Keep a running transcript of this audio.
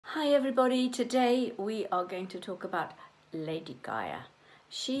Hi everybody, today we are going to talk about Lady Gaia.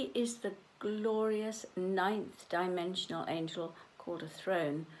 She is the glorious ninth dimensional angel called a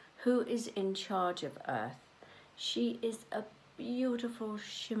throne who is in charge of Earth. She is a beautiful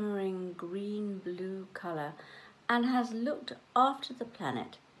shimmering green-blue colour and has looked after the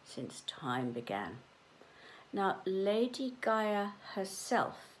planet since time began. Now Lady Gaia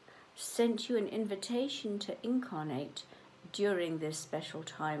herself sent you an invitation to incarnate during this special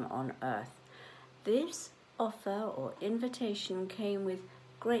time on Earth. This offer or invitation came with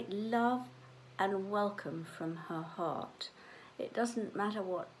great love and welcome from her heart. It doesn't matter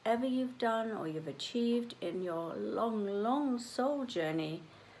whatever you've done or you've achieved in your long soul journey,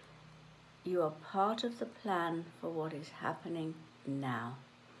 you are part of the plan for what is happening now.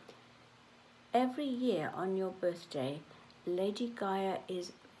 Every year on your birthday, Lady Gaia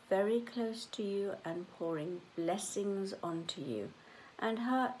is very close to you and pouring blessings onto you, and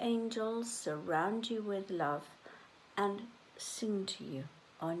her angels surround you with love and sing to you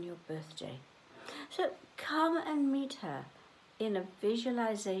on your birthday. So come and meet her in a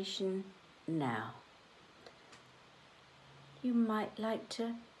visualization now. You might like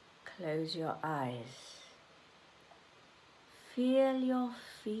to close your eyes. Feel your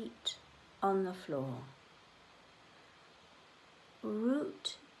feet on the floor.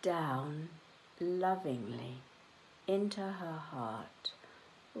 Root down lovingly into her heart,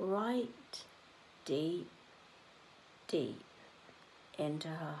 right deep into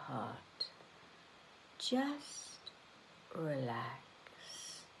her heart. Just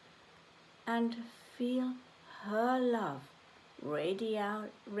relax and feel her love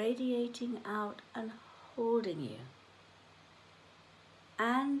radiating out and holding you,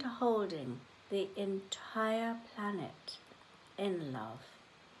 and holding the entire planet in love.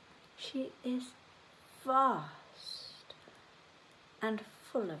 She is vast and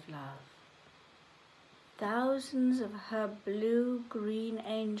full of love. Thousands of her blue-green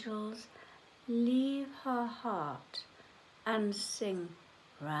angels leave her heart and sing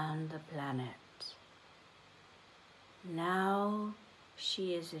round the planet. Now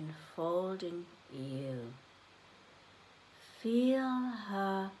she is enfolding you. Feel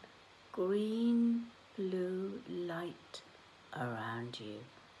her green-blue light around you.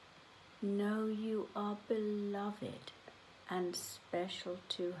 Know you are beloved and special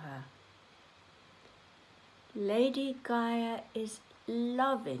to her. Lady Gaia is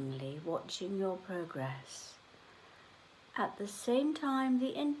lovingly watching your progress. At the same time,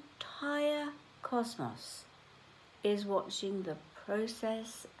 the entire cosmos is watching the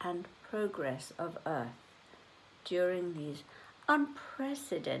process and progress of Earth during these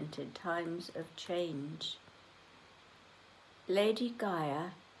unprecedented times of change. Lady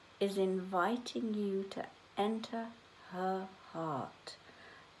Gaia is inviting you to enter her heart,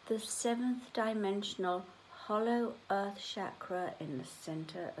 the seventh dimensional hollow earth chakra in the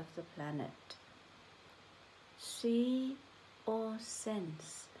center of the planet. See or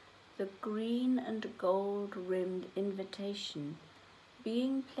sense the green and gold rimmed invitation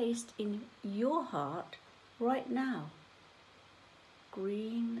being placed in your heart right now.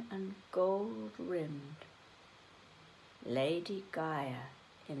 Green and gold rimmed. Lady Gaia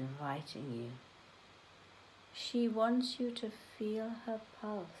inviting you. She wants you to feel her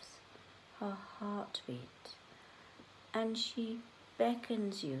pulse, her heartbeat, and she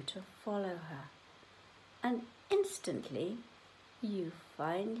beckons you to follow her, and instantly you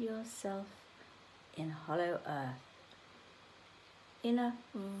find yourself in hollow earth, in a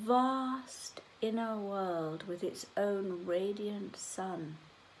vast inner world with its own radiant sun,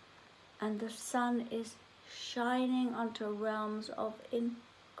 and the sun is shining onto realms of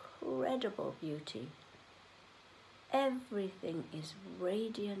incredible beauty. Everything is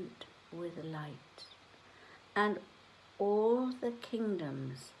radiant with light, and all the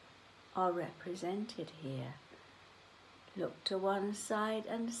kingdoms are represented here. Look to one side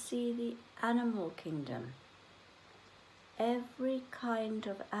and see the animal kingdom. Every kind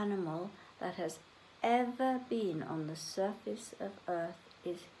of animal that has ever been on the surface of Earth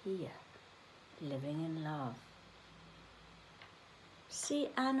is here, living in love. See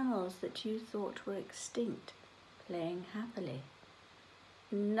animals that you thought were extinct, playing happily.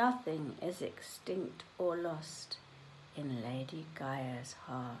 Nothing is extinct or lost in Lady Gaia's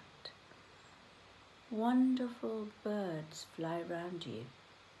heart. Wonderful birds fly round you.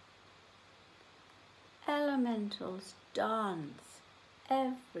 Elementals dance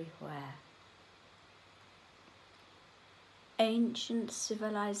everywhere. Ancient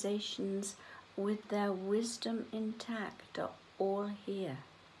civilizations with their wisdom intact are all here.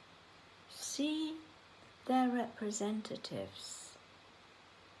 See their representatives.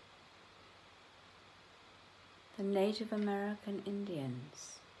 the Native American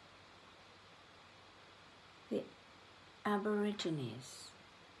Indians, the Aborigines,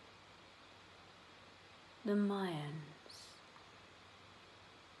 the Mayans,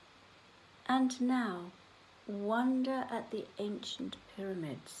 and now wonder at the ancient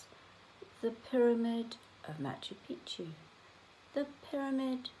pyramids, the Pyramid of Machu Picchu, the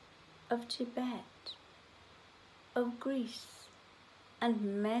Pyramid of Tibet, of Greece,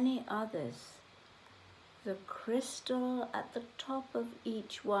 and many others, the crystal at the top of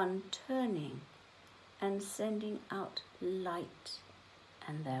each one turning and sending out light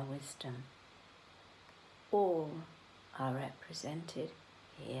and their wisdom. All are represented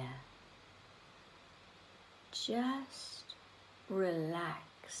here. Just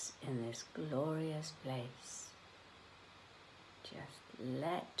relax in this glorious place. Just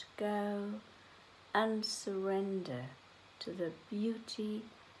let go and surrender to the beauty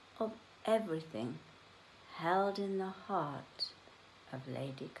of everything held in the heart of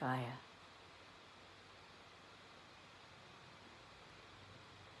Lady Gaia.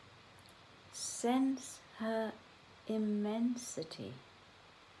 Sense her immensity.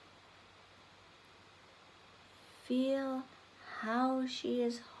 Feel how she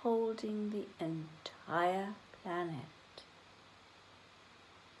is holding the entire planet.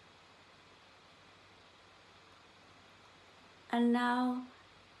 And now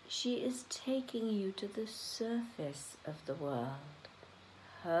she is taking you to the surface of the world,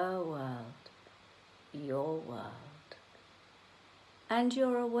 her world, your world. And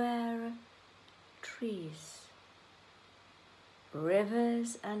you're aware of trees,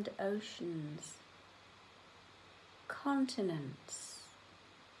 rivers and oceans, continents,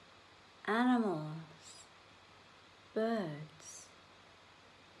 animals, birds,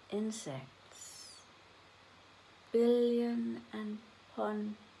 insects, billion and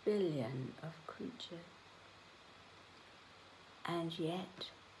upon billion of creatures. And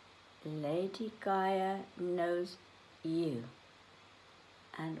yet, Lady Gaia knows you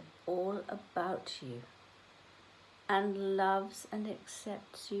and all about you, and loves and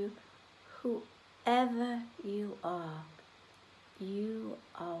accepts you whoever you are. You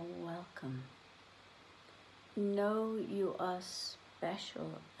are welcome. Know you are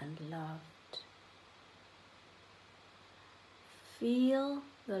special and loved. Feel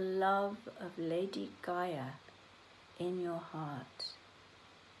the love of Lady Gaia in your heart,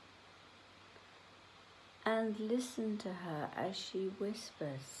 and listen to her as she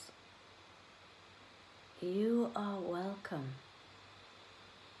whispers, "You are welcome.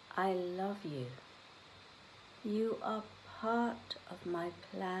 I love you. You are part of my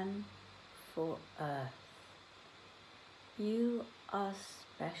plan for Earth. You are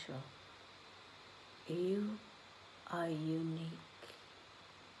special. You are unique."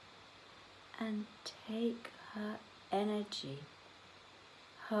 And take her energy,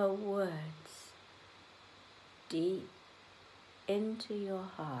 her words, deep into your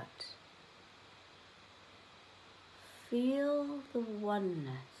heart. Feel the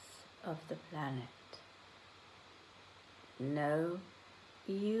oneness of the planet. Know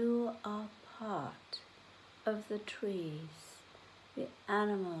you are part of the trees, the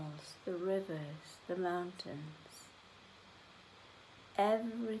animals, the rivers, the mountains.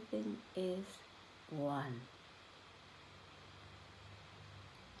 Everything is one.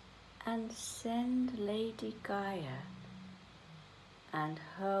 And send Lady Gaia and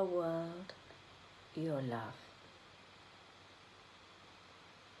her world your love.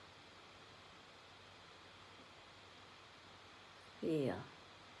 Feel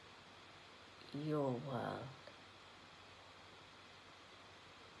your world.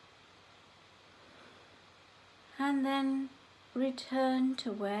 And then return to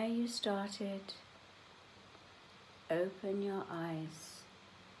where you started. Open your eyes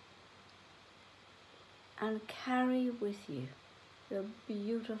and carry with you the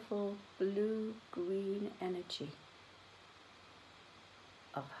beautiful blue-green energy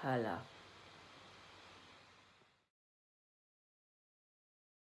of her love.